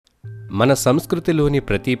మన సంస్కృతిలోని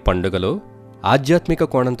ప్రతి పండుగలో ఆధ్యాత్మిక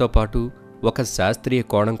కోణంతో పాటు ఒక శాస్త్రీయ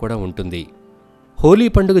కోణం కూడా ఉంటుంది. హోలీ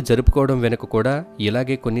పండుగ జరుపుకోవడం వెనుక కూడా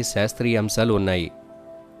ఇలాగే కొన్ని శాస్త్రీయ అంశాలు ఉన్నాయి.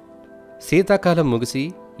 శీతాకాలం ముగిసి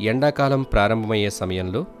ఎండాకాలం ప్రారంభమయ్యే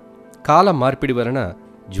సమయంలో కాల మార్పిడి వలన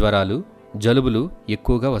జ్వరాలు, జలుబులు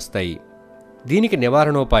ఎక్కువగా వస్తాయి. దీనికి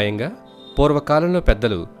నివారణోపాయంగా పూర్వకాలంలో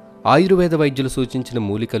పెద్దలు ఆయుర్వేద వైద్యులు సూచించిన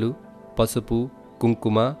మూలికలు, పసుపు,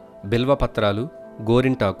 కుంకుమ, బిల్వపత్రాలు,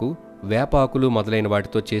 గోరింటాకు, వేపాకులు మొదలైన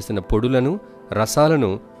వాటితో చేసిన పొడులను, రసాలను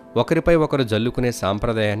ఒకరిపై ఒకరు జల్లుకునే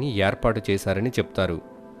సాంప్రదాయాన్ని ఏర్పాటు చేశారని చెప్తారు.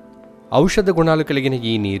 ఔషధ గుణాలు కలిగిన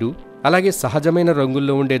ఈ నీరు, అలాగే సహజమైన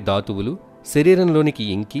రంగుల్లో ఉండే ధాతువులు శరీరంలోనికి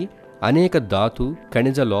ఇంకి అనేక ధాతు,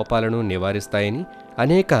 ఖనిజ లోపాలను నివారిస్తాయని,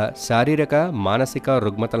 అనేక శారీరక, మానసిక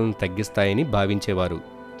రుగ్మతలను తగ్గిస్తాయని భావించేవారు.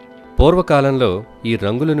 పూర్వకాలంలో ఈ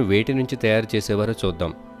రంగులను వేటి నుంచి తయారు చేసేవారో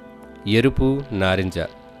చూద్దాం. ఎరుపు, నారింజ,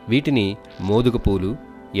 వీటిని మోదుగ పూలు,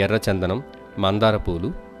 ఎర్రచందనం, మందార పూలు,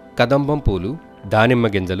 కదంబం పూలు, దానిమ్మ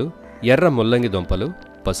గింజలు, ఎర్ర ముల్లంగి దుంపలు,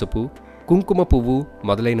 పసుపు, కుంకుమ పువ్వు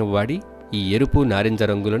మొదలైనవి వాడి ఈ ఎరుపు, నారింజ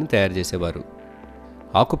రంగులను తయారు చేసేవారు.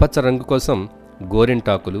 ఆకుపచ్చ రంగు కోసం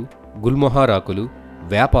గోరింటాకులు, గుల్మొహారాకులు,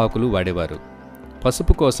 వేపాకులు వాడేవారు.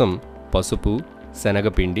 పసుపు కోసం పసుపు,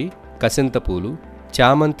 శనగపిండి, కసింతపూలు,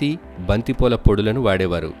 చామంతి, బంతిపూల పొడులను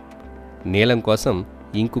వాడేవారు. నీలం కోసం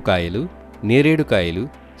ఇంకుకాయలు, నేరేడుకాయలు,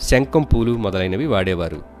 శంఖం పూలు మొదలైనవి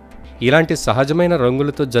వాడేవారు. ఇలాంటి సహజమైన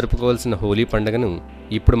రంగులతో జరుపుకోవాల్సిన హోలీ పండుగను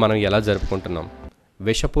ఇప్పుడు మనం ఎలా జరుపుకుంటున్నాం?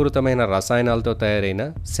 విషపూరితమైన రసాయనాలతో తయారైన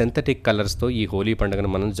సింథటిక్ కలర్స్తో ఈ హోలీ పండుగను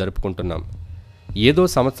మనం జరుపుకుంటున్నాం. ఏదో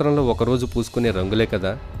సంవత్సరంలో ఒకరోజు పూసుకునే రంగులే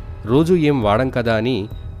కదా, రోజు ఏం వాడం కదా అని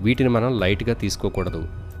వీటిని మనం లైట్గా తీసుకోకూడదు.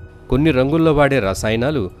 కొన్ని రంగుల్లో వాడే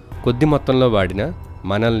రసాయనాలు కొద్ది మొత్తంలో వాడినా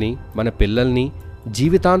మనల్ని, మన పిల్లల్ని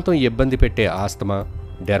జీవితాంతం ఇబ్బంది పెట్టే ఆస్తమా,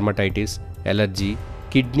 డెర్మటైటిస్, ఎలర్జీ,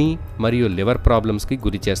 కిడ్నీ మరియు లివర్ ప్రాబ్లమ్స్కి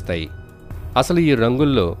గురి చేస్తాయి. అసలు ఈ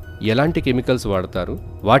రంగుల్లో ఎలాంటి కెమికల్స్ వాడతారు,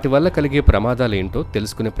 వాటి వల్ల కలిగే ప్రమాదాలేంటో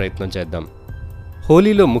తెలుసుకునే ప్రయత్నం చేద్దాం.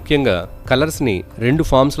 హోలీలో ముఖ్యంగా కలర్స్ని 2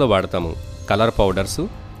 ఫామ్స్లో వాడతాము: కలర్ పౌడర్సు,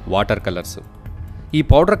 వాటర్ కలర్సు. ఈ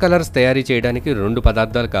పౌడర్ కలర్స్ తయారీ చేయడానికి 2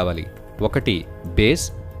 పదార్థాలు కావాలి. ఒకటి బేస్,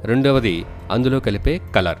 రెండవది అందులో కలిపే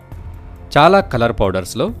కలర్. చాలా కలర్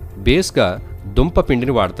పౌడర్స్లో బేస్గా దుంప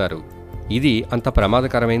పిండిని వాడతారు. ఇది అంత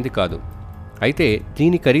ప్రమాదకరమైనది కాదు. అయితే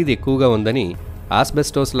దీని ఖరీదు ఎక్కువగా ఉందని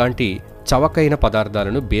ఆస్బెస్టోస్ లాంటి చవకైన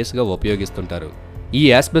పదార్థాలను బేస్గా ఉపయోగిస్తుంటారు. ఈ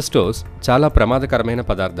ఆస్బెస్టోస్ చాలా ప్రమాదకరమైన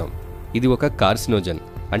పదార్థం. ఇది ఒక కార్సినోజన్,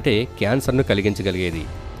 అంటే క్యాన్సర్ను కలిగించగలిగేది.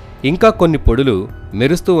 ఇంకా కొన్ని పొడులు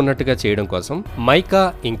మెరుస్తూ ఉన్నట్టుగా చేయడం కోసం మైకా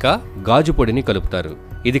ఇంకా గాజు పొడిని కలుపుతారు.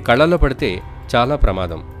 ఇది కళ్ళల్లో పడితే చాలా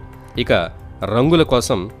ప్రమాదం. ఇక రంగుల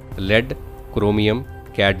కోసం lead, chromium,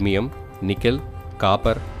 cadmium, nickel,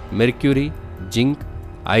 copper, mercury, zinc,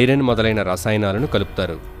 iron మొదలైన రసాయనాలను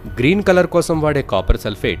కలుపుతారు. గ్రీన్ కలర్ కోసం వాడే కాపర్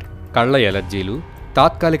సల్ఫేట్ కళ్ళ ఎలర్జీలు,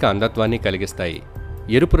 తాత్కాలిక అంధత్వాన్ని కలిగిస్తాయి.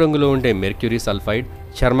 ఎరుపు రంగులో ఉండే మెర్క్యూరీ సల్ఫైడ్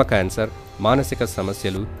చర్మ క్యాన్సర్, మానసిక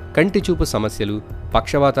సమస్యలు, కంటి చూపు సమస్యలు,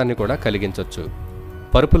 పక్షవాతాన్ని కూడా కలిగించవచ్చు.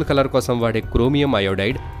 పర్పుల్ కలర్ కోసం వాడే క్రోమియం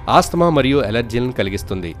అయోడైడ్ ఆస్తమా మరియు ఎలర్జీలను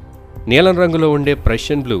కలిగిస్తుంది. నీలం రంగులో ఉండే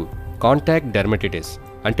ప్రషియన్ బ్లూ కాంటాక్ట్ డెర్మటిటిస్,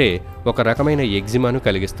 అంటే ఒక రకమైన ఎగ్జిమాను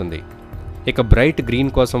కలిగిస్తుంది. ఇక బ్రైట్ గ్రీన్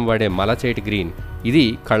కోసం వాడే మలచైట్ గ్రీన్, ఇది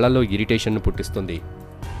కళ్ళల్లో ఇరిటేషన్ను పుట్టిస్తుంది.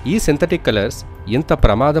 ఈ సింథటిక్ కలర్స్ ఇంత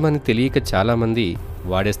ప్రమాదమని తెలియక చాలామంది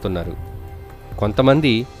వాడేస్తున్నారు.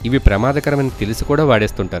 కొంతమంది ఇవి ప్రమాదకరమని తెలిసి కూడా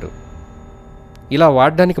వాడేస్తుంటారు. ఇలా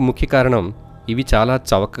వాడడానికి ముఖ్య కారణం ఇవి చాలా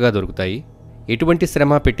చవకగా దొరుకుతాయి. ఎటువంటి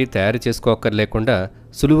శ్రమ పెట్టి తయారు చేసుకోక్కర్లేకుండా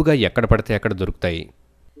సులువుగా ఎక్కడ పడితే అక్కడ దొరుకుతాయి.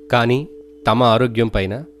 కానీ తమ ఆరోగ్యం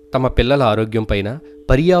పైన, తమ పిల్లల ఆరోగ్యం పైన,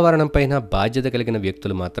 పర్యావరణం పైన బాధ్యత కలిగిన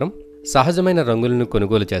వ్యక్తులు మాత్రం సహజమైన రంగులను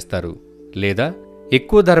కొనుగోలు చేస్తారు. లేదా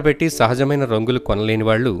ఎక్కువ ధర పెట్టి సహజమైన రంగులు కొనలేని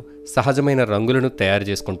వాళ్ళు సహజమైన రంగులను తయారు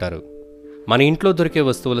చేసుకుంటారు. మన ఇంట్లో దొరికే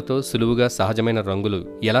వస్తువులతో సులువుగా సహజమైన రంగులు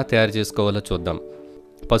ఎలా తయారు చేసుకోవాలో చూద్దాం.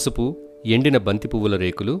 పసుపు, ఎండిన బంతి పువ్వుల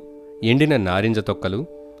రేకులు, ఎండిన నారింజ తొక్కలు,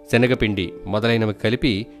 శనగపిండి మొదలైనవి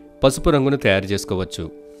కలిపి పసుపు రంగును తయారు చేసుకోవచ్చు.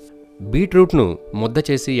 బీట్రూట్ను ముద్ద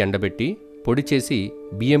చేసి ఎండబెట్టి పొడి చేసి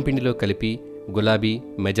బియ్యం పిండిలో కలిపి గులాబీ,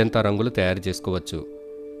 మెజంతా రంగులు తయారు చేసుకోవచ్చు.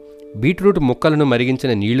 బీట్రూట్ ముక్కలను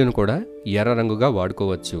మరిగించిన నీళ్లను కూడా ఎర్ర రంగుగా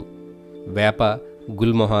వాడుకోవచ్చు. వేప,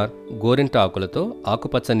 గుల్మొహార్, గోరింట ఆకులతో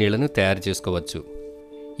ఆకుపచ్చ నీళ్లను తయారు చేసుకోవచ్చు.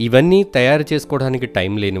 ఇవన్నీ తయారు చేసుకోవడానికి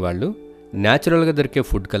టైం లేని వాళ్ళు న్యాచురల్గా దొరికే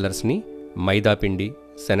ఫుడ్ కలర్స్ని మైదాపిండి,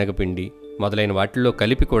 శనగపిండి మొదలైన వాటిల్లో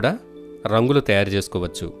కలిపి కూడా రంగులు తయారు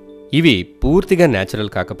చేసుకోవచ్చు. ఇవి పూర్తిగా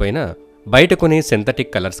న్యాచురల్ కాకపోయినా బయట కొనే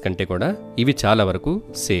సింథటిక్ కలర్స్ కంటే కూడా ఇవి చాలా వరకు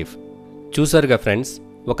సేఫ్. చూసారుగా ఫ్రెండ్స్,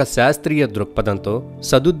 ఒక శాస్త్రీయ దృక్పథంతో,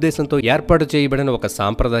 సదుద్దేశంతో ఏర్పాటు చేయబడిన ఒక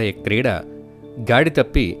సాంప్రదాయ క్రీడ గాడి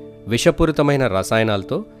తప్పి విషపూరితమైన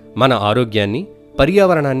రసాయనాలతో మన ఆరోగ్యాన్ని,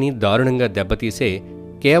 పర్యావరణాన్ని దారుణంగా దెబ్బతీసే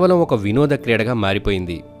కేవలం ఒక వినోద క్రీడగా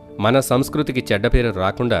మారిపోయింది. మన సంస్కృతికి చెడ్డ పేరు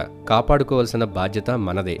రాకుండా కాపాడుకోవాల్సిన బాధ్యత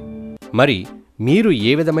మనదే. మరి మీరు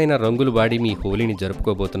ఏ విధమైన రంగులు వాడి మీ హోలీని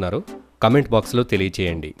జరుపుకోబోతున్నారో కమెంట్ బాక్స్లో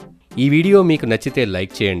తెలియచేయండి. ఈ వీడియో మీకు నచ్చితే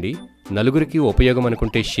లైక్ చేయండి, నలుగురికి ఉపయోగం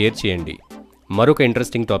అనుకుంటే షేర్ చేయండి. మరొక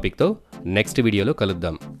ఇంట్రెస్టింగ్ టాపిక్తో నెక్స్ట్ వీడియోలో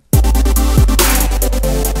కలుద్దాం.